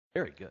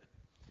Very good.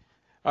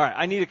 All right,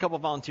 I need a couple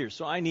volunteers.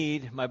 So I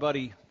need my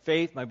buddy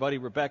Faith, my buddy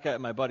Rebecca,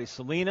 and my buddy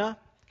Selena.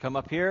 Come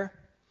up here.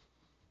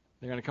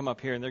 They're going to come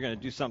up here and they're going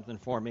to do something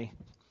for me.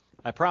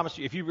 I promise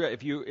you,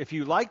 if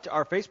you liked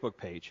our Facebook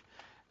page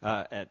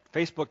at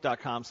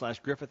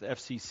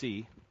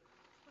facebook.com/GriffithFCC.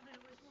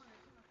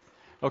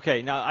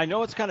 Okay, now I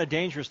know it's kind of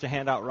dangerous to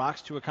hand out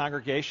rocks to a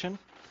congregation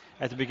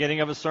at the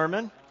beginning of a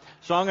sermon.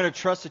 So I'm going to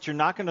trust that you're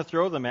not going to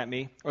throw them at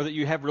me or that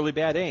you have really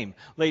bad aim.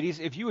 Ladies,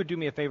 if you would do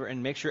me a favor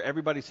and make sure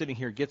everybody sitting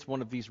here gets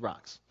one of these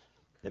rocks.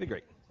 That'd be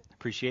great.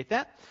 Appreciate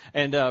that.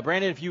 And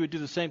Brandon, if you would do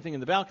the same thing in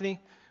the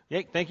balcony.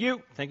 Yeah, thank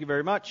you. Thank you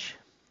very much.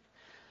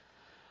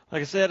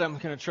 Like I said, I'm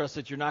going to trust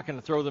that you're not going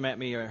to throw them at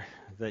me or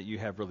that you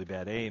have really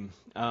bad aim.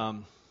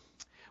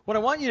 What I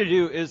want you to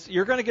do is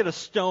you're going to get a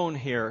stone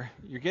here.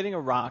 You're getting a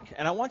rock.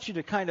 And I want you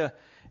to kind of,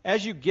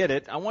 as you get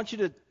it, I want you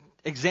to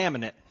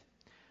examine it.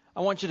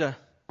 I want you to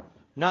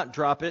not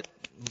drop it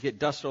and get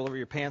dust all over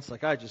your pants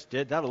like I just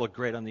did. That'll look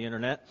great on the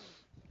internet.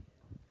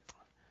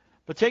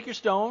 But take your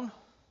stone.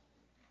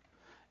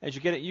 As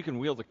you get it, you can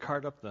wheel the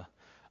cart up the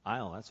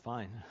aisle. That's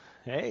fine.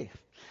 Hey,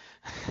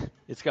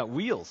 it's got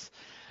wheels.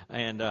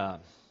 And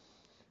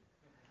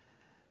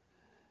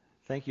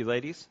thank you,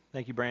 ladies.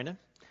 Thank you, Brandon.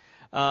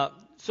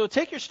 So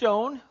take your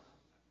stone.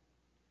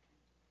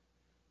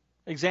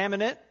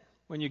 Examine it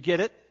when you get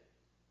it.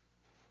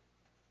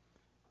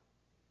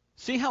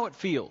 See how it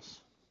feels.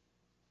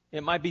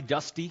 It might be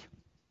dusty,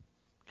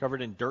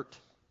 covered in dirt.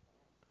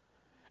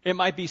 It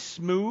might be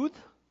smooth.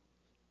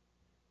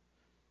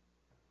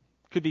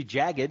 Could be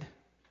jagged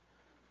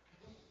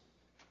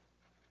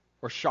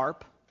or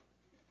sharp,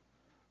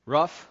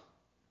 rough.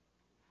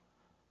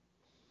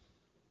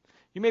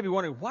 You may be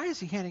wondering, why is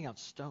he handing out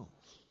stones?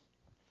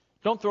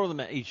 Don't throw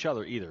them at each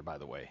other either, by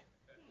the way.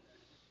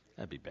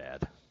 That'd be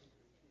bad.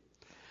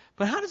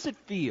 But how does it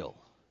feel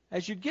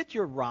as you get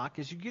your rock,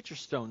 as you get your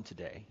stone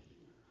today?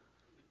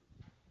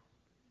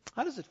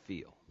 How does it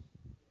feel?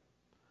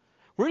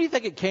 Where do you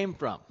think it came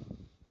from?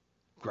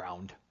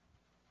 Ground,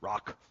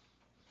 rock.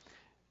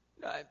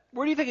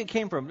 Where do you think it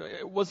came from?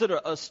 Was it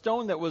a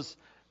stone that was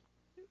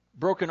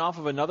broken off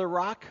of another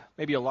rock,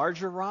 maybe a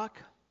larger rock?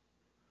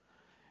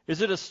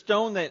 Is it a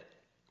stone that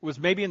was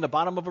maybe in the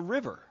bottom of a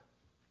river?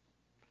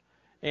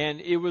 And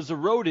it was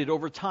eroded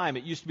over time.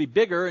 It used to be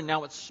bigger, and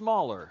now it's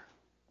smaller.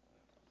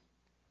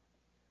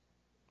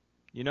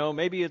 You know,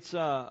 maybe it's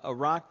a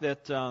rock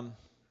that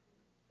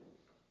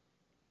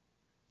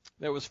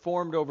was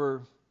formed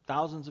over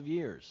thousands of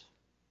years.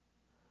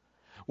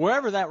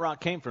 Wherever that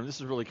rock came from, this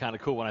is really kind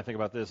of cool when I think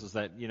about this, is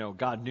that, you know,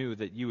 God knew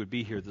that you would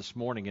be here this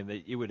morning and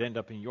that it would end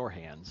up in your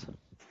hands.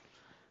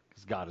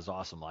 Because God is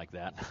awesome like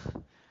that.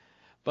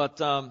 But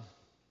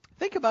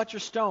think about your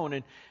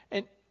stone,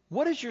 and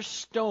what is your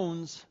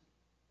stone's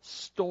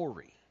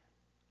story?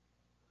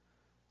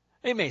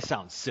 It may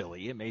sound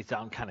silly. It may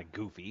sound kind of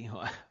goofy.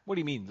 What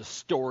do you mean, the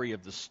story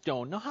of the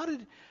stone? Now,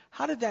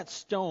 how did that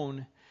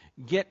stone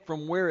get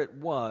from where it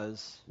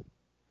was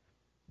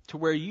to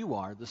where you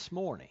are this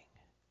morning?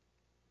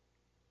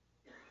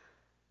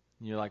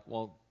 And you're like,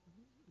 well,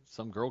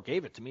 some girl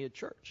gave it to me at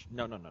church.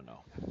 No.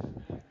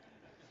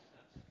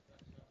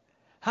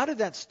 How did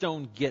that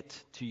stone get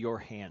to your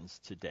hands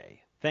today?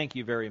 Thank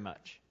you very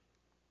much.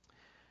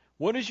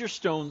 What is your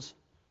stone's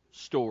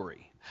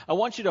story? I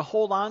want you to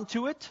hold on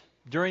to it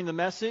during the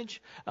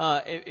message.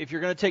 If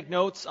you're going to take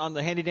notes on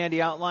the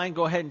handy-dandy outline,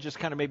 go ahead and just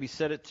kind of maybe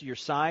set it to your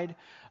side.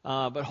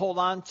 But hold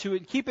on to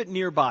it. Keep it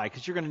nearby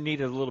because you're going to need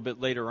it a little bit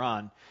later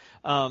on.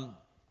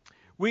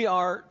 We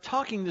are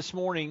talking this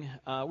morning,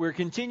 we're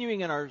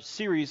continuing in our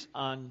series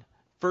on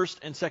 1st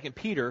and 2nd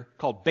Peter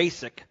called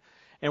Basic.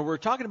 And we're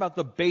talking about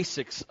the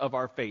basics of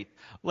our faith,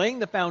 laying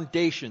the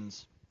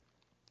foundations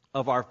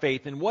of our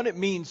faith and what it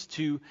means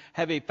to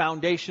have a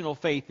foundational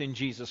faith in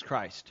Jesus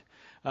Christ.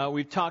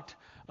 We've talked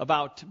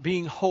about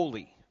being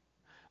holy.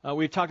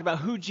 We've talked about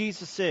who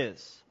Jesus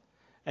is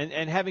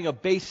and having a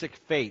basic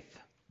faith.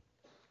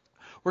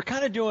 We're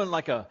kind of doing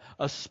like a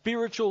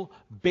spiritual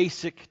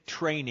basic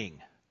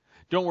training.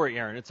 Don't worry,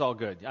 Aaron, it's all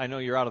good. I know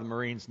you're out of the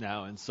Marines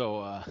now, and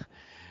so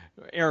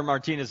Aaron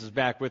Martinez is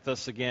back with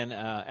us again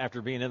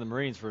after being in the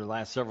Marines for the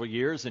last several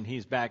years, and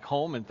he's back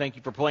home, and thank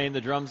you for playing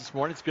the drums this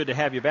morning. It's good to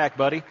have you back,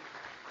 buddy.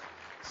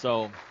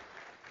 So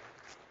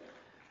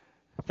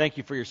thank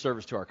you for your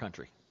service to our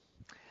country.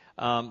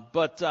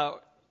 But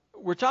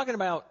we're talking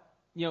about,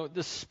 you know,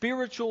 the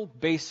spiritual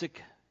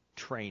basic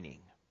training,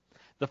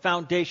 the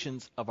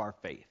foundations of our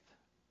faith.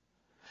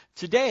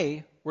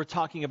 Today, we're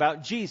talking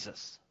about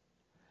Jesus.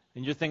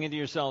 And you're thinking to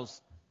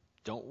yourselves,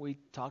 don't we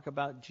talk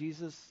about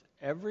Jesus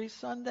every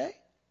Sunday?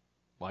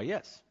 Well,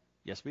 yes.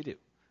 Yes, we do.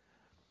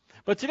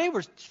 But today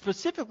we're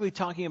specifically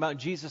talking about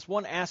Jesus,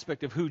 one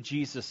aspect of who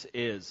Jesus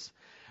is.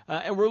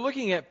 And we're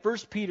looking at 1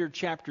 Peter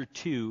chapter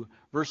 2,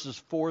 verses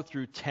 4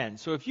 through 10.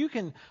 So if you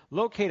can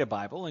locate a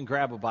Bible and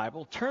grab a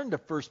Bible, turn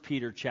to 1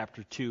 Peter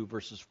chapter 2,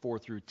 verses 4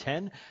 through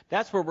 10.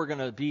 That's where we're going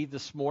to be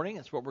this morning.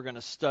 That's what we're going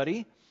to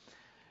study.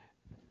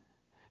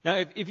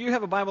 Now, if you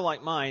have a Bible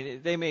like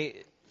mine,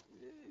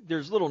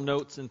 there's little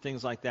notes and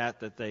things like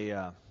that they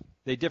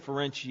they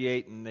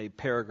differentiate and they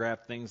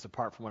paragraph things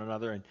apart from one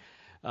another, and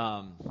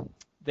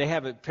they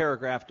have it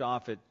paragraphed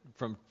off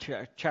from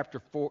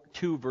chapter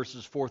 2,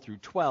 verses 4 through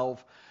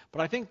 12. But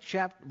I think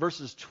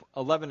verses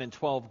 11 and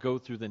 12 go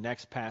to the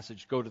next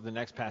passage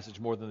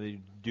more than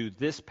they do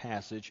this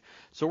passage.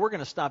 So we're going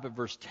to stop at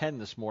verse 10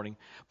 this morning.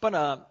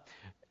 But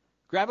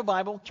grab a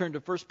Bible, turn to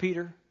 1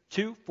 Peter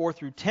 2, 4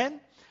 through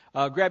 10.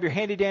 Grab your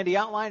handy-dandy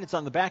outline. It's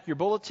on the back of your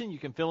bulletin. You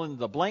can fill in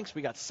the blanks.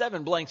 We got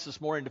 7 blanks this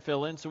morning to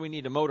fill in, so we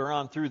need to motor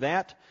on through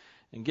that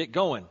and get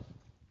going.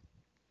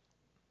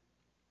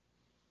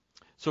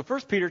 So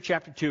 1 Peter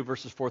chapter 2,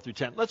 verses 4 through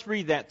 10. Let's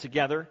read that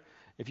together.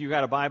 If you've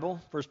got a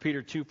Bible, 1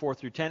 Peter 2, 4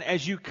 through 10.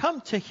 As you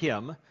come to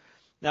him,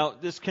 now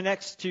this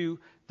connects to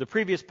the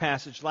previous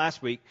passage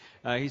last week.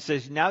 He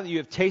says, now that you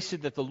have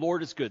tasted that the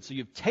Lord is good. So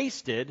you've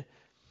tasted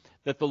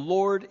that the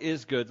Lord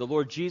is good. The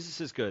Lord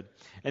Jesus is good.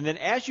 And then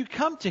as you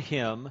come to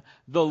him,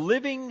 the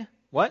living,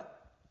 what?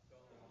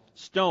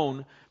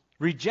 Stone,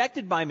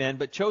 rejected by men,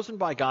 but chosen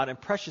by God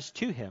and precious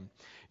to him.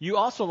 You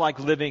also, like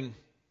living,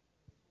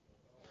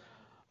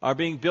 are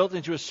being built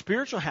into a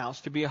spiritual house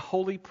to be a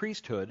holy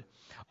priesthood,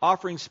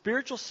 offering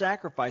spiritual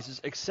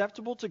sacrifices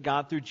acceptable to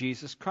God through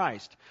Jesus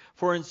Christ.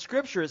 For in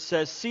Scripture it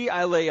says, see,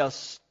 I lay a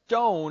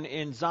stone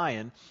in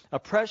Zion,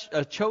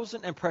 a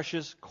chosen and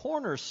precious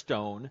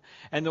cornerstone,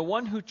 and the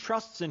one who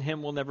trusts in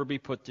him will never be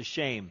put to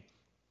shame.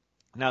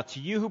 Now to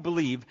you who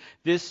believe,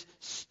 this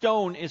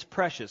stone is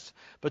precious.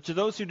 But to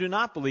those who do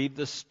not believe,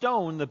 the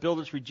stone the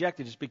builders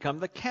rejected has become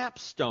the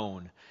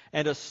capstone,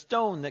 and a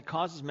stone that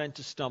causes men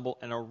to stumble,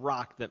 and a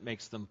rock that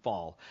makes them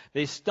fall.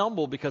 They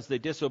stumble because they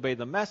disobey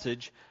the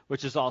message,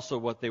 which is also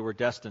what they were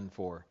destined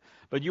for.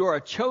 But you are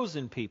a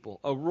chosen people,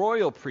 a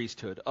royal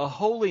priesthood, a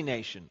holy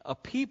nation, a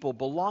people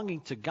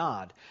belonging to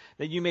God,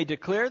 that you may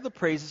declare the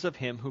praises of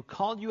him who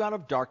called you out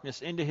of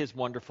darkness into his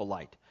wonderful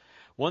light.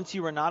 Once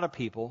you were not a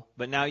people,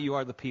 but now you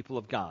are the people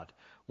of God.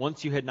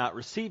 Once you had not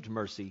received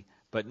mercy,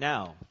 but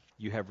now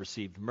you have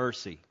received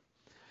mercy.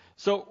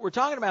 So we're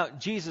talking about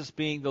Jesus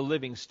being the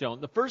living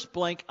stone. The first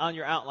blank on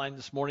your outline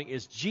this morning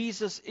is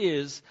Jesus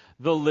is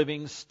the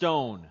living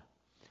stone.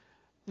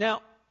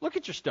 Now, look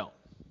at your stone.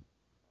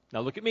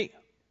 Now look at me.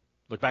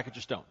 Look back at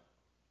your stone.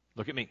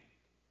 Look at me.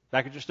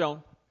 Back at your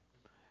stone.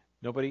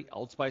 Nobody?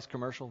 Old Spice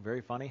commercial.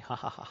 Very funny. Ha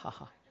ha ha ha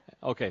ha.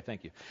 Okay,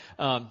 thank you.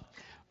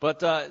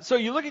 So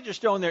you look at your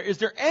stone there. Is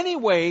there any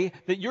way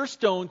that your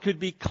stone could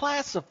be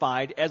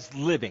classified as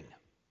living?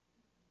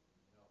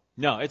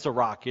 No, it's a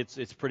rock.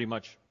 It's pretty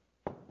much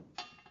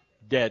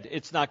dead.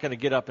 It's not going to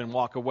get up and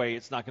walk away.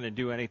 It's not going to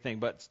do anything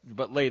but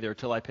lay there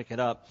till I pick it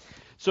up.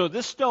 So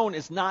this stone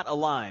is not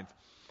alive.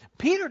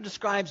 Peter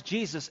describes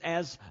Jesus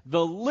as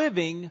the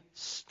living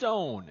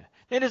stone.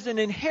 It is an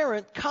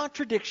inherent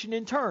contradiction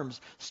in terms.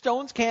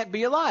 Stones can't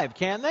be alive,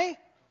 can they?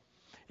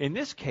 In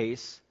this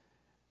case,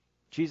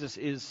 Jesus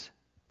is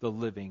the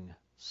living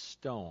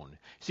stone.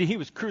 See, he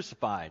was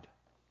crucified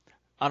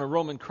on a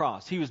Roman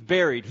cross. He was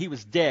buried. He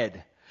was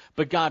dead.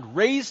 But God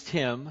raised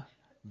him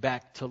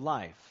back to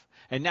life.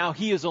 And now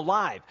he is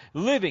alive,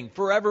 living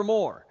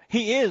forevermore.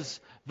 He is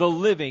the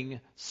living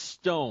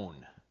stone.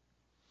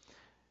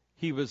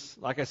 He was,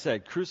 like I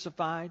said,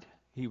 crucified.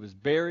 He was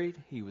buried.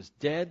 He was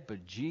dead.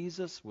 But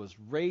Jesus was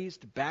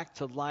raised back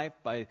to life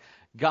by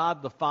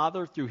God the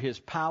Father through his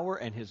power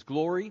and his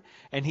glory,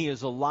 and he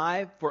is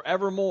alive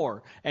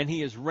forevermore, and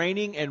he is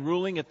reigning and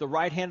ruling at the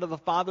right hand of the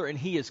Father, and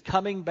he is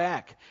coming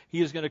back.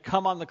 He is going to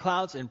come on the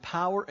clouds in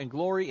power and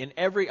glory, and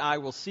every eye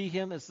will see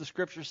him, as the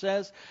Scripture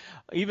says.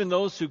 Even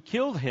those who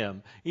killed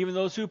him, even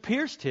those who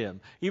pierced him,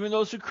 even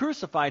those who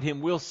crucified him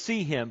will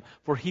see him,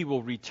 for he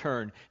will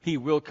return. He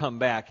will come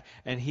back,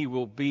 and we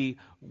will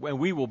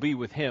be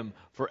with him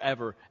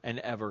forever and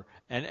ever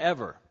and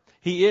ever.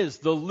 He is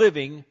the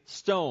living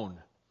stone.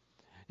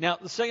 Now,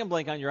 the second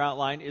blank on your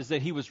outline is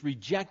that he was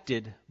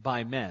rejected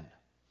by men.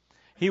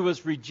 He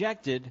was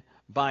rejected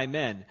by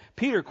men.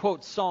 Peter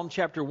quotes Psalm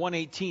chapter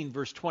 118,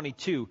 verse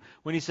 22,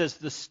 when he says,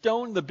 the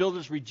stone the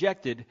builders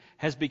rejected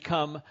has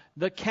become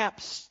the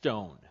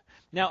capstone.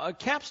 Now, a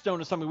capstone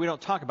is something we don't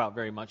talk about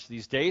very much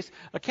these days.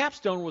 A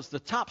capstone was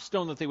the top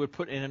stone that they would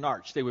put in an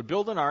arch. They would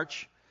build an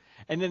arch,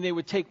 and then they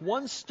would take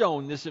one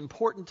stone, this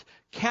important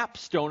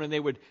capstone, and they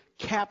would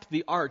cap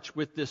the arch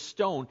with this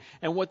stone.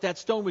 And what that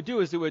stone would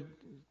do is it would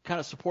kind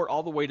of support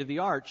all the way to the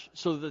arch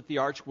so that the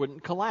arch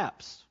wouldn't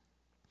collapse.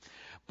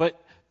 But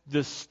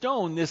the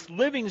stone, this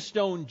living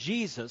stone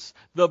Jesus,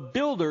 the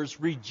builders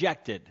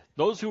rejected.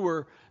 Those who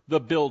were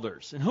the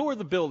builders. And who are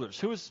the builders?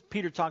 Who is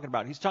Peter talking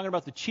about? He's talking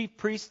about the chief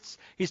priests.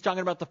 He's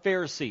talking about the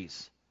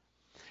Pharisees.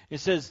 It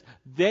says,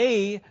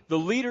 they, the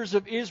leaders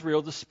of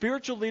Israel, the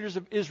spiritual leaders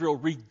of Israel,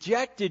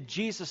 rejected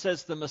Jesus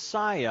as the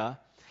Messiah,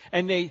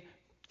 and they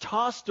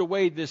tossed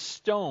away this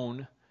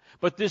stone.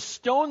 But this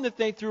stone that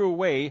they threw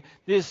away,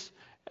 this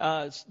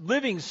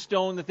living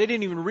stone that they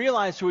didn't even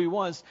realize who he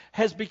was,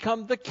 has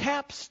become the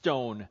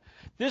capstone.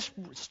 This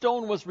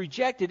stone was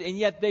rejected, and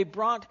yet they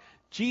brought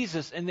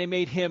Jesus and they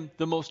made him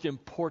the most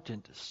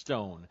important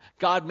stone.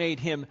 God made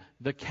him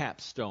the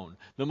capstone,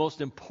 the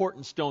most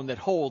important stone that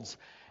holds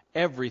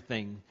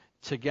everything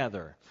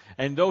together.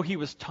 And though he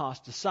was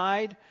tossed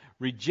aside,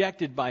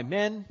 rejected by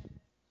men,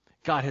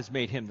 God has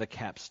made him the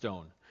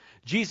capstone.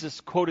 Jesus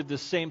quoted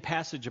this same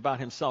passage about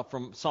himself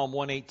from Psalm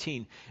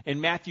 118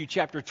 in Matthew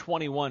chapter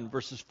 21,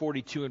 verses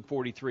 42 and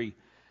 43.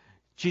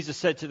 Jesus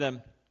said to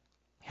them,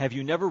 "Have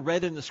you never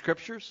read in the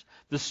Scriptures?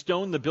 The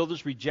stone the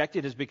builders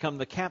rejected has become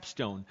the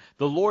capstone.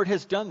 The Lord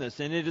has done this,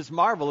 and it is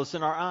marvelous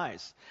in our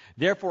eyes.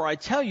 Therefore I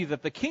tell you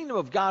that the kingdom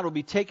of God will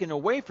be taken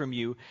away from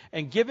you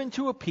and given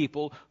to a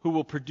people who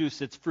will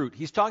produce its fruit."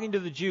 He's talking to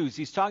the Jews.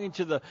 He's talking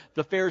to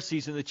the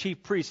Pharisees and the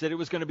chief priests, that it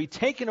was going to be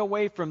taken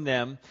away from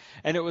them,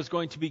 and it was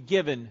going to be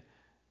given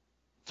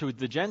to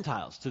the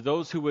Gentiles, to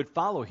those who would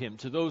follow him,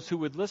 to those who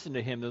would listen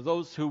to him, to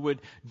those who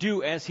would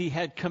do as he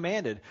had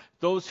commanded,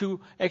 those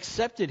who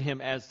accepted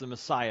him as the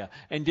Messiah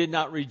and did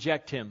not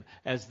reject him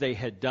as they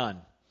had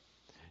done.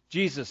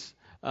 Jesus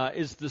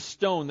is the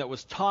stone that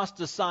was tossed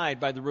aside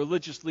by the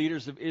religious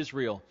leaders of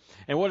Israel.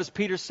 And what does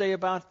Peter say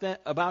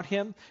about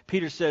him?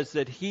 Peter says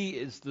that he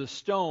is the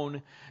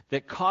stone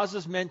that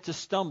causes men to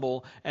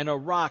stumble and a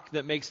rock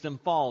that makes them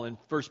fall. In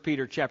 1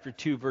 Peter chapter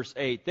 2, verse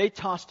 8, they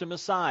tossed him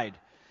aside.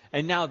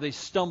 And now they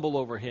stumble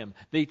over him.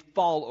 They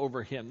fall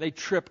over him. They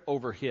trip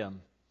over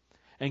him.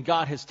 And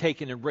God has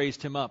taken and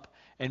raised him up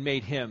and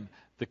made him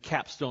the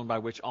capstone by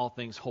which all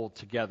things hold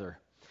together.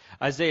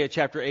 Isaiah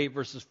chapter 8,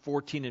 verses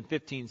 14 and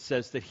 15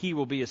 says that he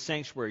will be a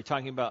sanctuary,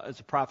 talking about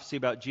as a prophecy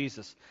about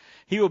Jesus.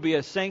 He will be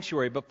a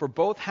sanctuary, but for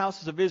both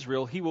houses of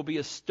Israel, he will be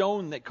a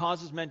stone that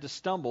causes men to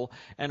stumble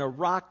and a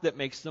rock that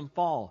makes them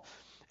fall.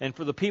 And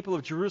for the people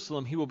of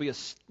Jerusalem, he will be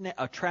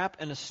a trap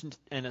and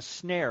a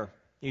snare.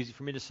 Easy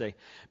for me to say.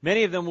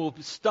 Many of them will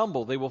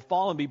stumble. They will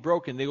fall and be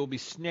broken. They will be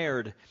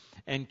snared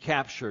and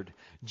captured.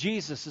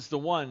 Jesus is the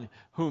one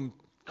whom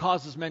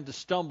causes men to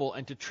stumble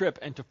and to trip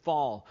and to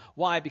fall.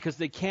 Why? Because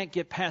they can't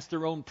get past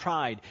their own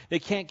pride. They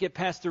can't get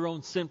past their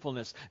own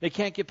sinfulness. They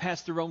can't get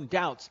past their own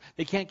doubts.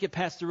 They can't get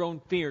past their own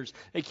fears.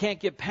 They can't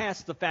get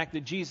past the fact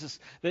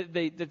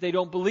that they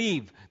don't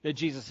believe that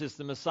Jesus is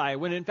the Messiah,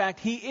 when in fact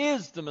he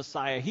is the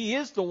Messiah. He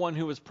is the one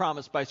who was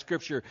promised by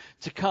Scripture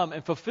to come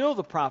and fulfill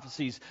the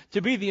prophecies,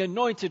 to be the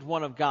anointed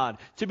one of God,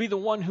 to be the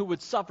one who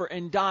would suffer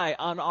and die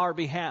on our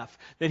behalf,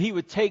 that he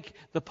would take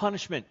the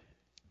punishment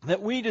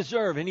that we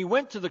deserve. And he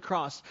went to the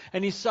cross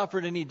and he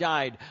suffered and he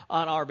died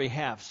on our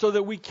behalf so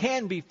that we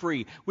can be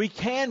free, we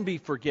can be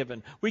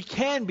forgiven, we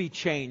can be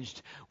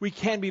changed, we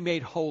can be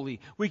made holy,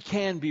 we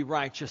can be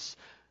righteous,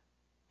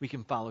 we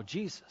can follow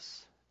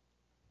Jesus.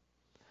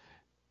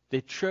 They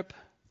trip,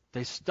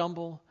 they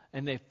stumble,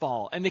 and they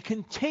fall. And they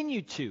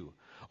continue to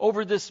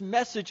over this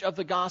message of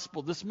the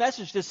gospel, this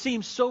message that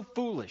seems so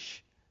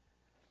foolish.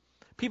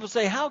 People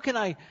say, how can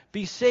I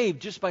be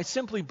saved just by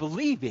simply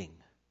believing?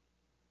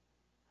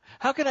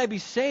 How can I be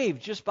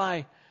saved just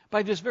by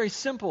this very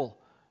simple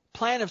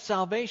plan of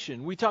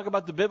salvation? We talk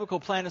about the biblical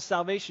plan of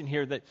salvation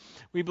here, that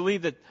we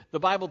believe that the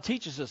Bible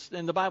teaches us,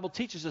 and the Bible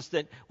teaches us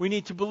that we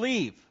need to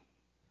believe.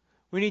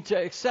 We need to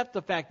accept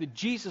the fact that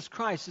Jesus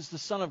Christ is the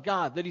Son of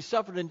God, that he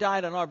suffered and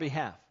died on our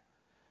behalf.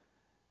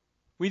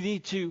 We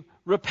need to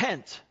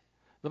repent.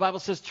 The Bible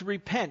says to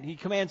repent. He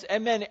commands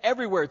men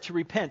everywhere to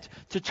repent,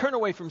 to turn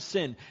away from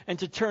sin, and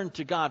to turn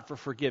to God for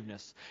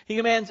forgiveness. He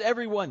commands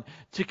everyone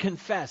to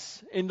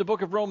confess. In the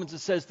book of Romans it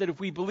says that if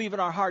we believe in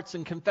our hearts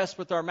and confess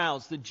with our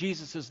mouths that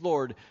Jesus is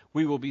Lord,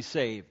 we will be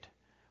saved.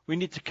 We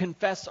need to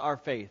confess our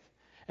faith,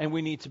 and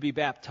we need to be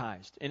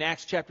baptized. In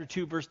Acts chapter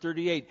 2, verse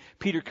 38,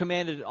 Peter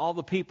commanded all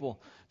the people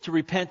to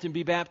repent and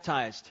be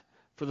baptized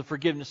for the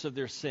forgiveness of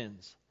their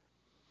sins.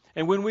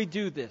 And when we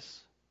do this,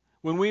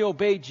 when we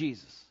obey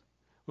Jesus,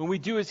 when we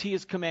do as he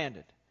has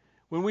commanded,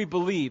 when we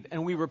believe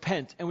and we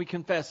repent and we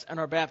confess and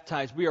are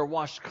baptized, we are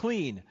washed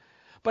clean.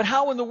 But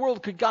how in the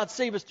world could God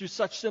save us through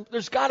such simple?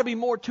 There's got to be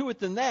more to it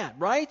than that,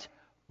 right?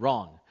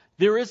 Wrong.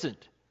 There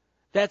isn't.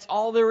 That's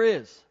all there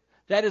is.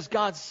 That is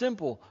God's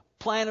simple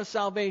plan of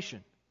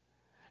salvation.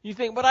 You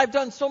think, but I've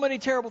done so many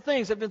terrible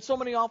things. I've done so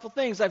many awful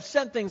things. I've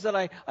said things that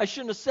I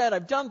shouldn't have said.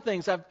 I've done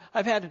things. I've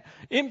had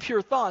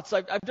impure thoughts.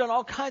 I've done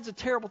all kinds of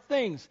terrible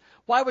things.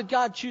 Why would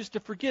God choose to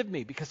forgive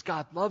me? Because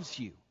God loves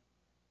you.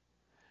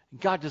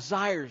 God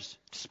desires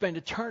to spend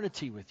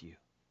eternity with you.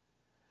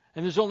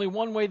 And there's only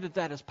one way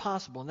that is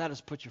possible, and that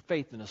is put your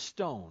faith in a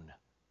stone.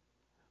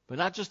 But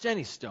not just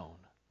any stone.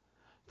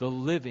 The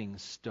living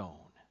stone.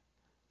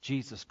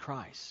 Jesus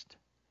Christ.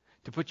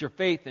 To put your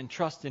faith and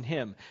trust in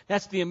him.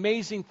 That's the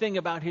amazing thing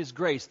about his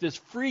grace. This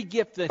free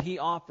gift that he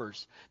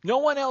offers. No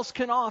one else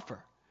can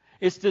offer.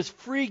 It's this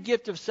free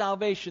gift of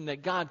salvation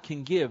that God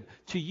can give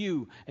to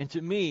you and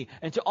to me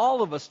and to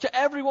all of us, to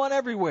everyone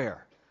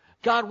everywhere.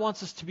 God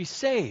wants us to be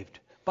saved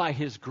by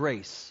his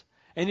grace.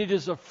 And it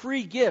is a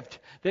free gift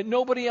that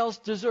nobody else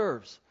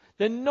deserves,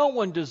 that no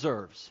one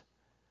deserves.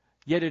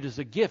 Yet it is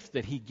a gift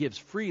that he gives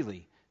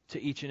freely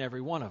to each and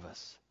every one of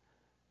us.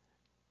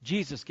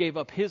 Jesus gave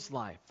up his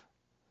life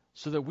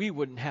so that we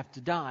wouldn't have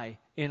to die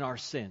in our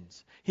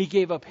sins. He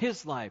gave up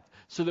his life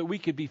so that we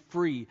could be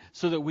free,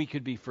 so that we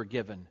could be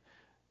forgiven,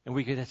 and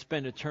we could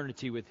spend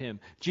eternity with him.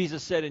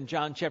 Jesus said in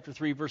John chapter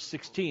 3, verse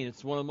 16,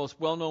 it's one of the most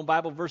well-known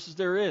Bible verses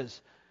there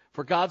is,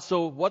 For God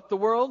so what the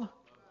world?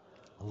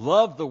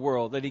 Loved the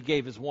world that he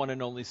gave his one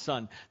and only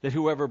Son, that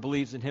whoever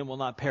believes in him will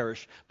not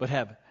perish, but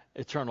have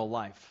eternal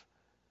life.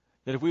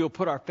 That if we will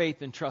put our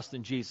faith and trust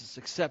in Jesus,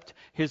 accept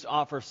his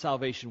offer of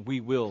salvation,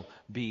 we will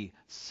be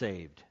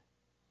saved.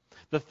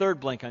 The third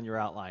blank on your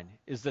outline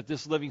is that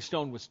this living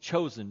stone was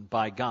chosen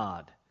by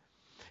God.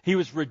 He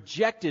was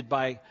rejected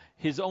by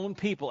his own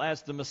people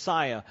as the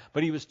Messiah,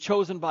 but he was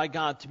chosen by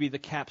God to be the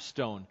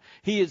capstone.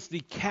 He is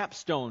the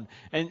capstone,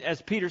 and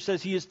as Peter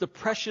says, he is the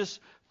precious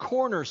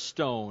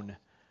cornerstone.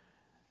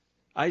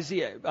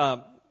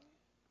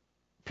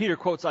 Peter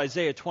quotes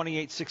Isaiah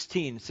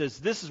 28:16. It says,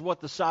 "This is what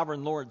the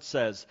sovereign Lord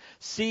says.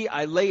 See,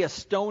 I lay a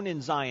stone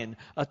in Zion,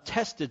 a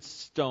tested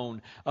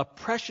stone, a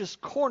precious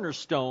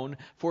cornerstone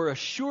for a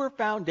sure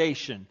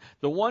foundation.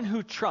 The one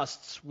who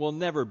trusts will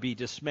never be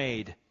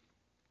dismayed."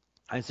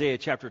 Isaiah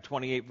chapter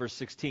 28, verse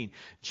 16.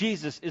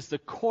 Jesus is the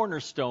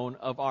cornerstone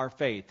of our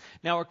faith.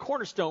 Now, a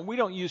cornerstone, we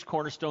don't use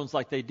cornerstones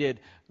like they did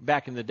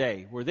back in the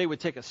day, where they would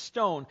take a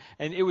stone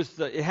and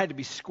it had to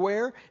be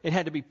square, it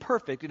had to be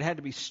perfect, it had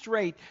to be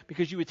straight,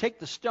 because you would take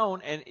the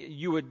stone and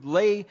you would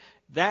lay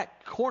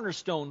that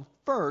cornerstone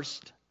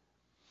first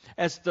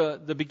as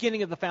the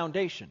beginning of the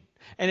foundation.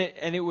 And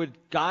it would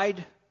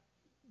guide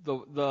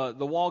the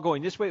wall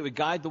going this way, it would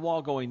guide the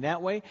wall going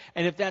that way.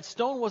 And if that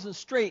stone wasn't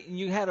straight and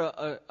you had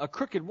a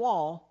crooked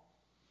wall,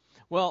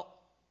 well,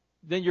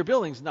 then your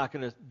building's not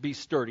going to be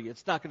sturdy.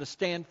 It's not going to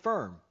stand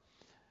firm.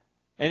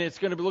 And it's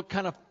going to look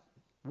kind of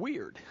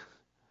weird.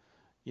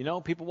 You know,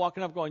 people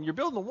walking up going, "You're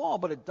building a wall,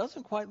 but it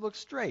doesn't quite look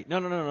straight."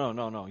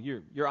 No.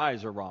 Your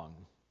eyes are wrong.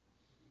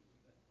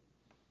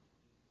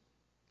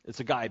 It's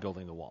a guy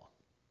building the wall.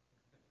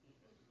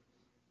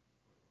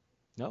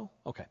 No?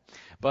 Okay.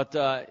 But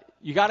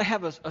you got to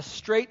have a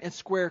straight and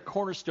square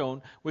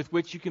cornerstone with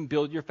which you can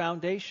build your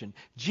foundation.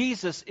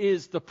 Jesus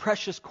is the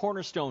precious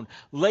cornerstone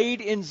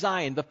laid in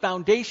Zion, the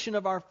foundation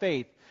of our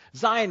faith.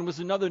 Zion was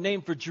another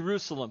name for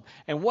Jerusalem.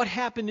 And what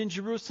happened in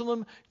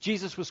Jerusalem?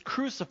 Jesus was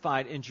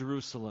crucified in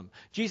Jerusalem.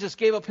 Jesus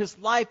gave up his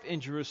life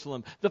in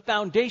Jerusalem. The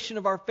foundation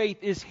of our faith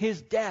is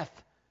his death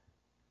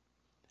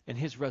and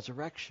his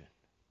resurrection.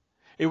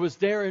 It was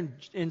there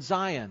in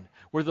Zion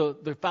where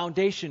the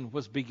foundation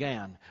was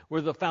began,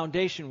 where the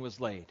foundation was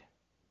laid.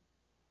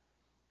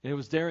 And it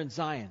was there in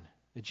Zion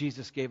that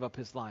Jesus gave up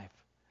his life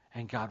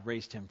and God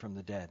raised him from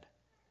the dead.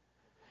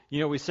 You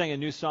know, we sang a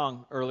new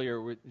song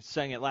earlier. We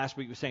sang it last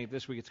week. We sang it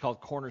this week. It's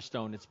called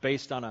Cornerstone. It's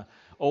based on an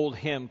old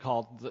hymn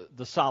called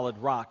The Solid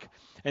Rock.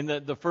 And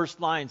the first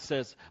line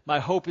says, "My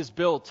hope is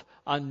built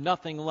on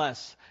nothing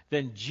less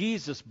than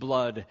Jesus'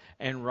 blood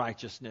and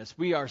righteousness."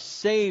 We are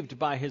saved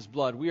by his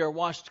blood. We are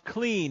washed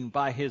clean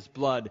by his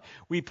blood.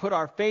 We put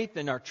our faith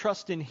and our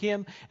trust in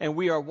him, and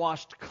we are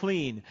washed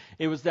clean.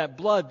 It was that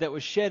blood that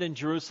was shed in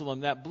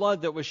Jerusalem, that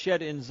blood that was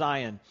shed in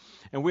Zion.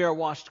 And we are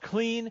washed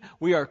clean.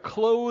 We are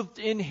clothed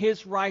in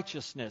his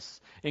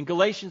righteousness. In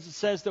Galatians it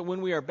says that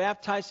when we are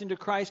baptized into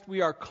Christ, we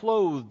are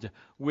clothed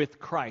with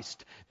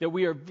Christ. That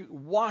we are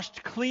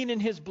washed clean in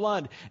his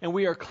blood and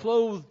we are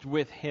clothed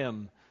with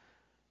him.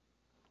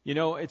 You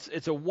know,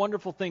 it's a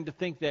wonderful thing to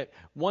think that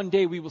one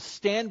day we will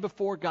stand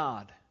before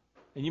God.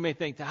 And you may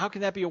think, how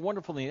can that be a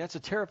wonderful thing? That's a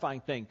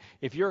terrifying thing.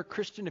 If you're a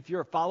Christian, if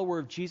you're a follower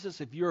of Jesus,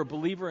 if you're a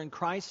believer in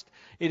Christ,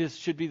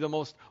 should be the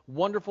most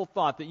wonderful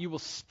thought that you will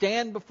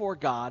stand before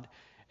God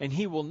and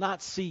he will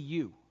not see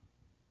you.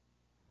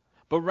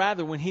 But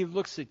rather, when he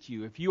looks at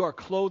you, if you are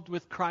clothed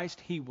with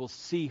Christ, he will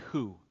see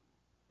who?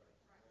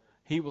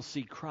 He will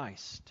see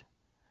Christ.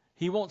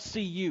 He won't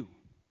see you.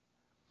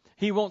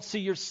 He won't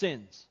see your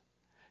sins.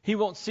 He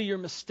won't see your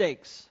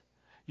mistakes,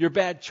 your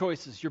bad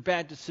choices, your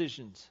bad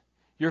decisions,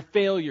 your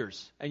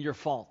failures and your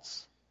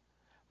faults.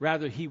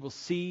 Rather, he will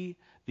see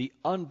the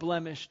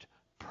unblemished,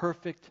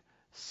 perfect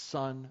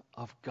Son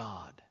of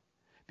God,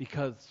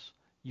 because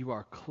you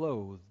are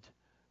clothed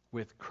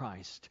with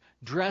Christ,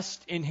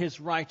 dressed in his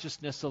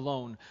righteousness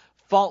alone,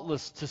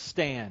 faultless to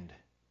stand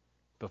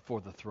before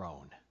the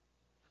throne,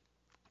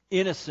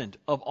 innocent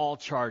of all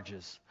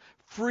charges,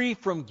 free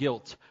from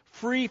guilt,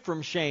 free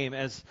from shame,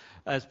 as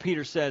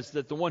Peter says,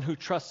 that the one who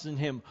trusts in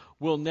him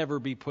will never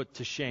be put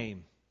to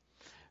shame.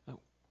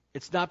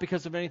 It's not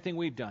because of anything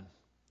we've done.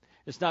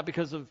 It's not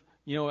because of,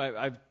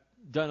 I've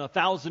done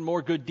 1,000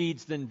 more good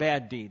deeds than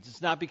bad deeds.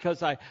 It's not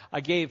because I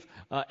gave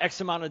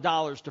X amount of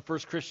dollars to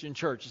First Christian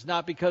Church. It's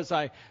not because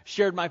I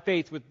shared my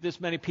faith with this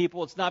many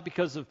people. It's not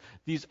because of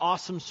these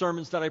awesome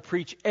sermons that I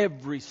preach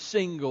every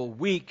single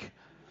week.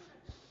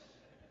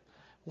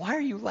 Why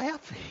are you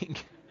laughing?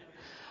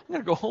 I'm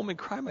going to go home and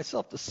cry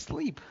myself to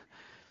sleep.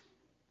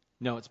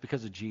 No, it's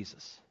because of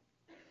Jesus.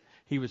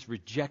 He was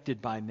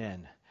rejected by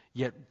men,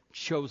 yet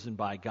chosen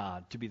by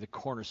God to be the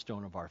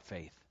cornerstone of our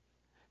faith.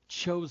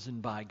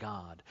 Chosen by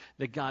God.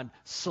 That God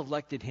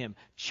selected him,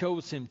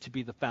 chose him to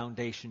be the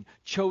foundation,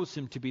 chose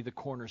him to be the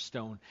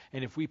cornerstone.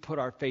 And if we put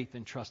our faith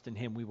and trust in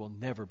him, we will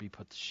never be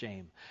put to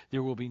shame.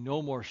 There will be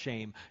no more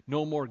shame,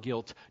 no more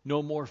guilt,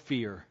 no more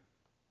fear.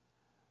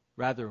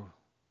 Rather,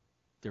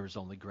 there is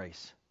only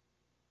grace.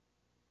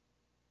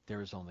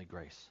 There is only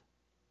grace.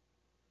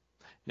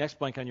 Next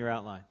blank on your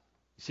outline.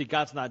 See,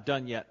 God's not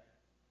done yet.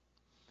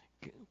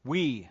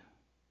 We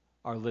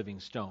are living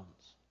stones.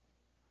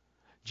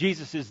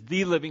 Jesus is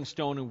the living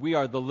stone, and we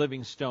are the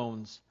living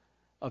stones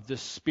of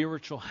this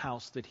spiritual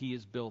house that he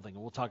is building.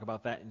 And we'll talk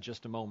about that in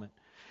just a moment.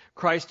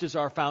 Christ is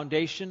our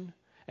foundation,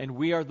 and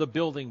we are the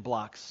building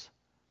blocks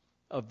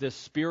of this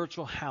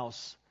spiritual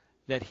house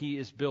that he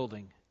is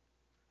building.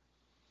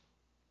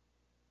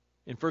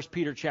 In 1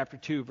 Peter chapter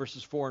 2,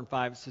 verses 4 and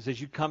 5, it says, as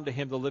you come to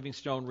him, the living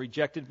stone,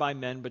 rejected by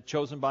men, but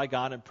chosen by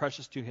God and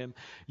precious to him,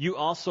 you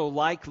also,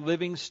 like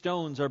living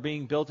stones, are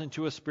being built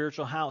into a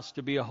spiritual house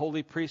to be a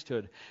holy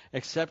priesthood,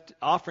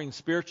 offering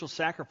spiritual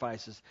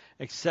sacrifices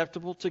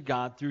acceptable to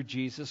God through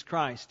Jesus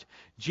Christ.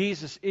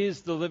 Jesus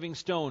is the living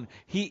stone.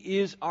 He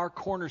is our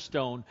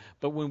cornerstone.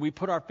 But when we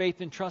put our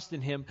faith and trust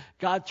in him,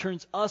 God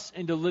turns us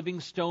into living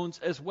stones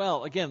as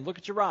well. Again, look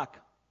at your rock.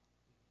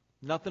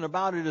 Nothing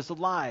about it is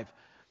alive.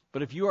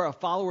 But if you are a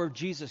follower of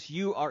Jesus,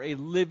 you are a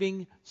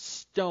living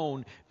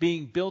stone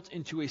being built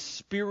into a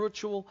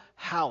spiritual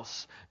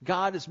house.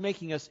 God is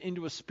making us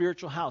into a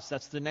spiritual house.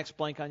 That's the next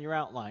blank on your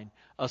outline.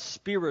 A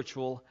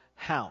spiritual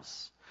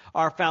house.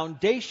 Our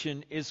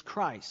foundation is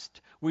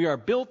Christ. We are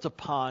built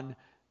upon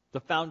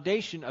the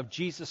foundation of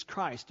Jesus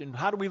Christ. And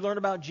how do we learn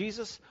about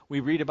Jesus?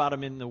 We read about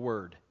him in the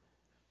Word.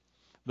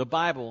 The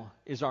Bible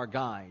is our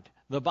guide.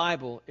 The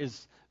Bible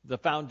is the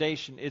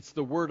foundation. It's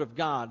the Word of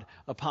God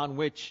upon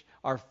which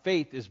our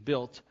faith is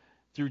built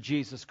through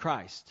Jesus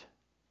Christ.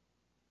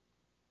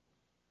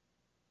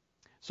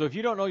 So if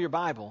you don't know your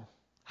Bible,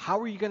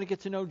 how are you going to get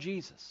to know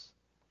Jesus?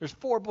 There's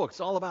 4 books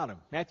all about him.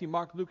 Matthew,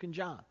 Mark, Luke, and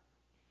John.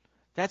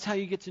 That's how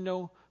you get to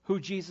know who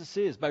Jesus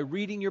is, by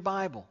reading your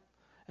Bible.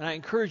 And I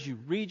encourage you,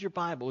 read your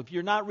Bible. If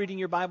you're not reading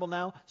your Bible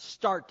now,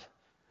 start.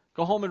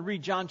 Go home and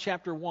read John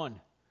chapter 1.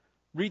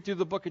 Read through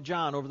the book of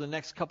John over the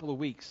next couple of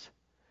weeks.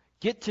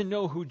 Get to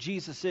know who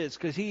Jesus is,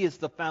 because he is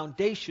the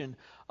foundation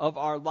of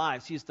our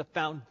lives. He is the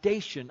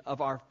foundation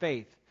of our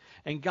faith.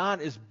 And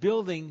God is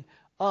building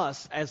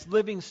us as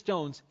living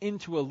stones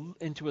into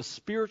a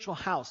spiritual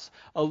house,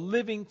 a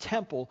living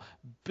temple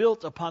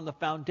built upon the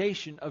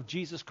foundation of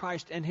Jesus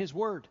Christ and his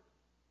Word.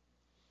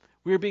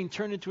 We are being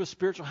turned into a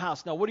spiritual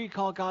house. Now, what do you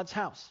call God's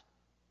house?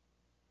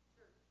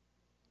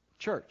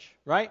 Church,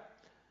 right?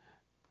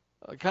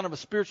 Kind of a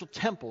spiritual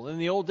temple. In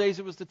the old days,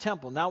 it was the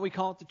temple. Now we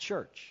call it the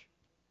church.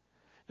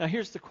 Now,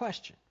 here's the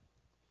question.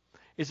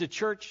 Is a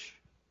church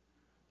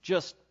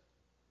just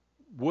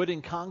wood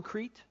and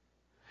concrete?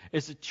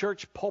 Is a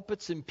church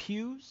pulpits and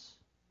pews?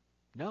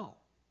 No.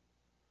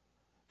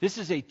 This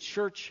is a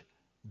church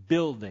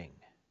building.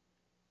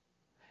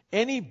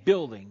 Any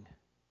building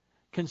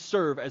can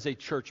serve as a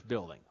church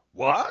building.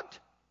 What?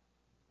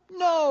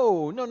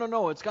 No.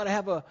 It's got to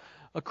have a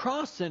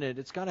cross in it.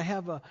 It's got to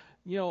have a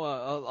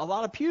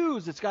lot of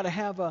pews. It's got to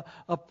have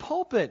a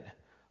pulpit.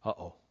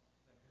 Uh-oh.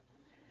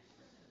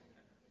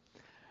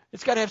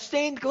 It's got to have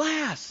stained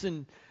glass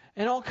and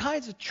all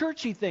kinds of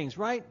churchy things,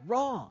 right?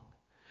 Wrong.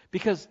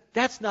 Because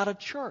that's not a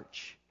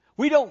church.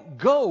 We don't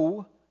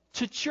go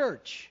to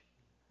church.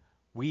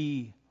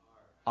 We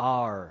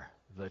are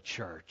the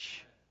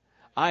church.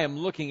 I am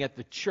looking at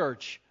the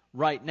church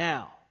right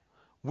now.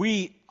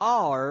 We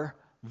are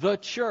the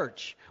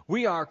church.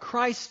 We are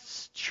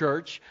Christ's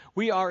church.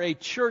 We are a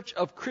church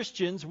of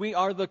Christians. We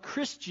are the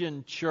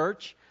Christian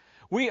church.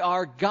 We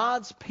are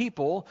God's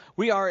people.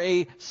 We are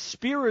a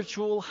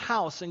spiritual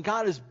house, and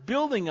God is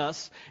building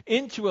us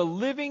into a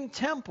living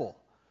temple.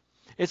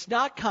 It's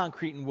not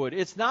concrete and wood.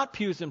 It's not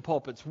pews and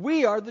pulpits.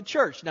 We are the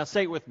church. Now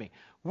say it with me.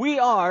 We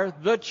are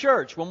the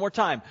church. One more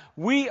time.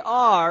 We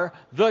are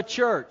the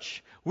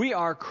church. We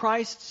are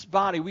Christ's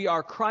body. We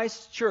are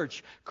Christ's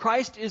church.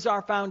 Christ is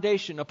our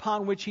foundation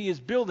upon which he is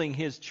building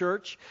his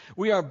church.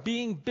 We are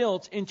being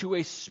built into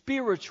a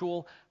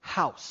spiritual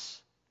house.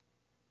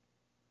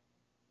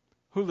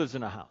 Who lives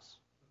in a house?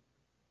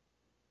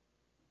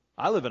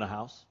 I live in a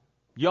house.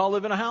 Y'all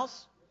live in a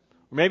house?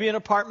 Or maybe an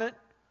apartment,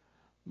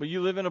 but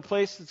you live in a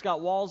place that's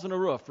got walls and a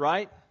roof,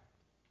 right?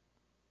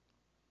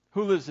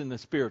 Who lives in the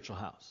spiritual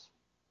house?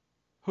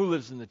 Who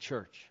lives in the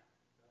church?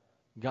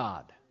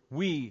 God.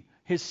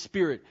 His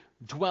Spirit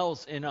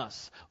dwells in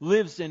us,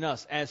 lives in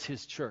us as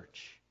his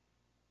church.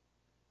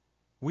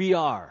 We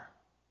are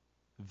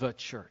the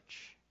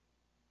church.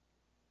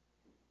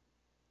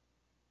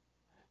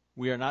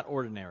 We are not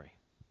ordinary.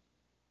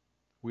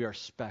 We are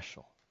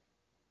special.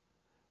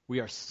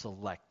 We are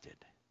selected.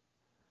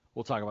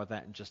 We'll talk about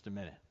that in just a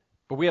minute.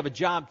 But we have a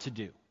job to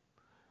do.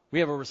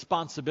 We have a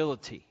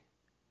responsibility.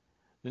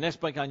 The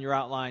next blank on your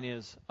outline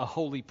is a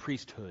holy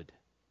priesthood.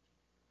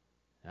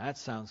 Now, that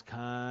sounds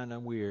kind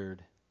of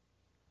weird.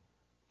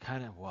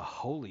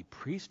 Holy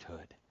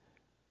priesthood.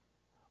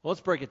 Well,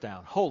 let's break it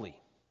down. Holy.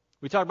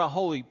 We talked about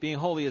holy, being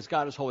holy as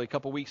God is holy a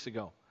couple weeks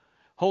ago.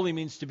 Holy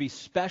means to be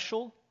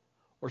special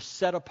or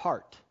set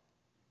apart.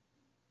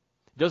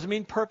 Doesn't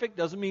mean perfect,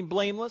 doesn't mean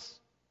blameless,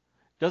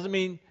 doesn't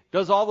mean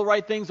does all the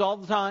right things all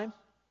the time.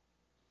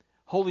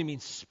 Holy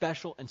means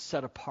special and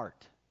set apart.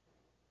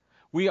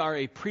 We are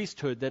a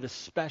priesthood that is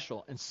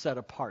special and set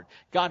apart.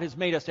 God has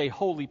made us a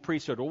holy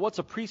priesthood. Well, what's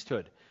a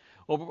priesthood?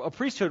 Well, a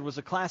priesthood was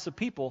a class of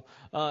people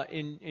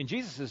in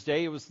Jesus'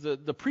 day. It was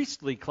the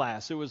priestly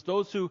class. It was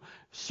those who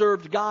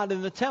served God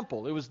in the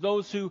temple. It was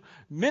those who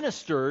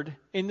ministered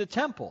in the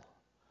temple.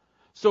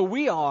 So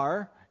we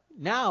are,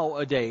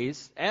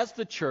 nowadays, as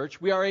the church,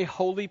 we are a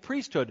holy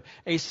priesthood,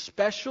 a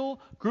special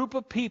group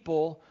of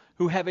people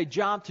who have a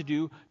job to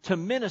do to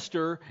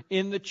minister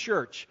in the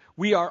church.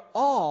 We are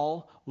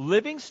all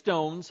living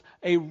stones,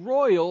 a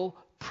royal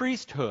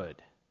priesthood.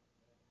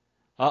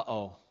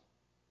 Uh-oh.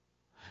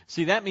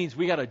 See, that means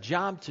we got a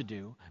job to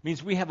do. It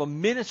means we have a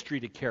ministry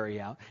to carry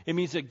out. It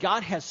means that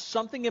God has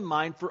something in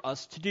mind for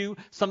us to do,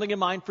 something in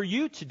mind for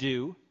you to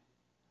do.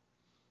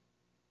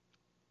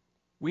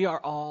 We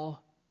are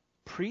all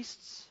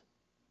priests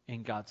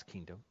in God's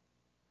kingdom.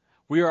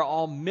 We are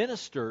all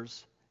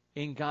ministers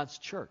in God's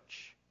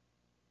church.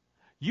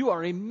 You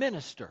are a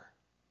minister.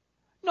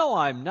 No,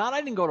 I'm not. I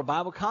didn't go to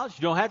Bible college.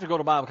 You don't have to go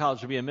to Bible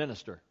college to be a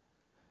minister.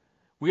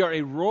 We are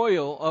a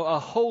royal, a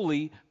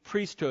holy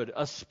priesthood,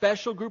 a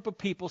special group of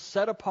people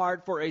set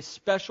apart for a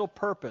special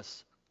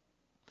purpose.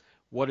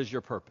 What is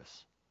your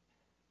purpose?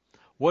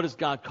 What is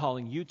God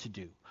calling you to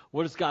do?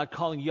 What is God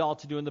calling y'all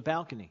to do in the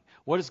balcony?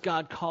 What is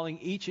God calling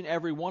each and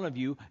every one of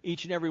you,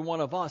 each and every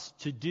one of us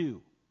to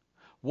do?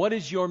 What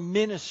is your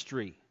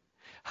ministry?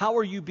 How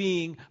are you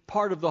being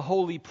part of the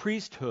holy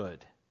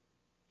priesthood?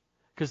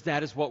 Because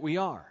that is what we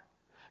are.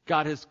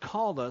 God has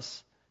called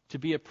us to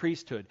be a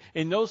priesthood.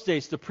 In those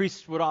days, the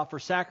priests would offer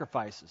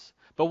sacrifices.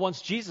 But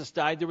once Jesus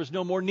died, there was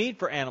no more need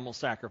for animal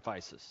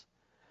sacrifices.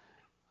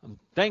 I'm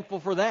thankful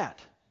for that.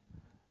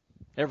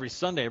 Every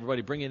Sunday,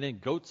 everybody bringing in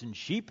goats and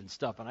sheep and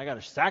stuff, and I got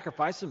to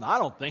sacrifice them? I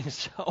don't think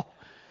so.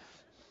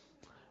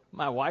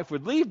 My wife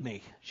would leave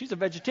me. She's a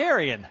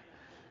vegetarian.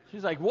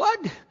 She's like, what?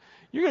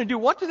 You're going to do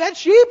what to that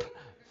sheep?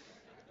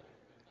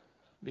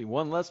 Be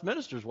one less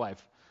minister's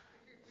wife.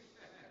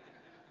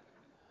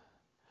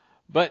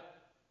 But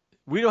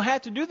we don't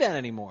have to do that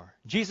anymore.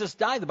 Jesus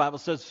died, the Bible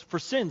says, for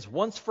sins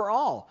once for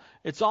all.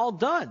 It's all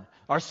done.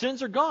 Our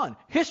sins are gone.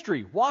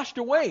 History washed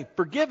away,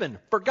 forgiven,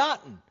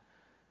 forgotten.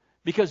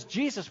 Because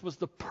Jesus was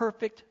the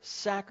perfect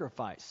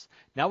sacrifice.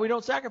 Now we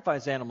don't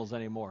sacrifice animals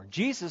anymore.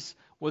 Jesus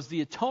was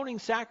the atoning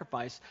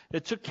sacrifice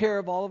that took care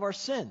of all of our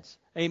sins.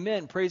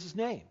 Amen. Praise His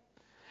name.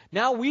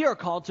 Now we are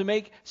called to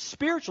make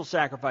spiritual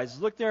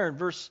sacrifices. Look there in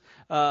verse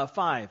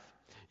 5.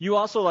 You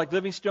also, like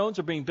living stones,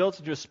 are being built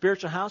into a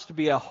spiritual house to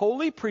be a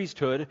holy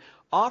priesthood,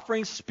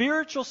 offering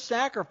spiritual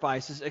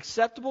sacrifices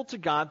acceptable to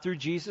God through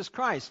Jesus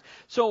Christ.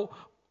 So,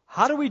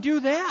 how do we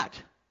do that?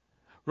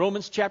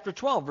 Romans chapter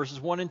 12,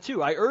 verses 1 and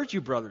 2. I urge you,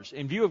 brothers,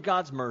 in view of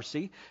God's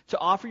mercy, to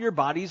offer your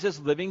bodies as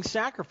living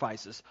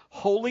sacrifices,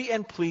 holy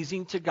and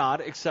pleasing to God,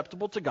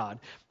 acceptable to God.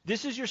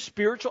 This is your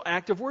spiritual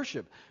act of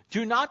worship.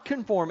 Do not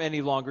conform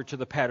any longer to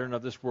the pattern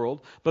of this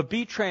world, but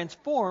be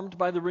transformed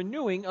by the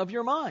renewing of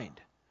your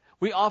mind.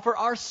 We offer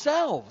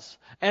ourselves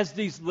as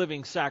these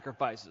living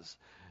sacrifices.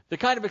 The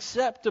kind of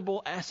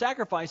acceptable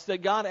sacrifice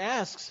that God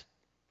asks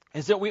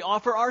is that we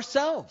offer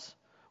ourselves.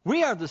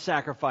 We are the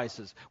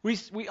sacrifices.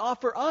 We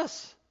offer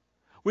us.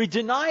 We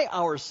deny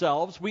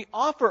ourselves, we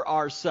offer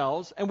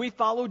ourselves, and we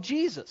follow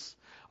Jesus.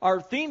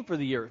 Our theme for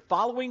the year,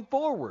 following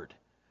forward.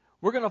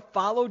 We're going to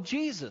follow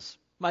Jesus.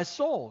 My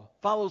soul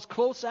follows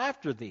close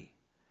after thee.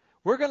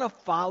 We're going to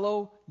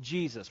follow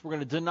Jesus. We're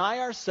going to deny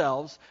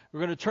ourselves. We're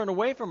going to turn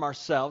away from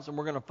ourselves, and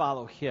we're going to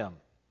follow Him.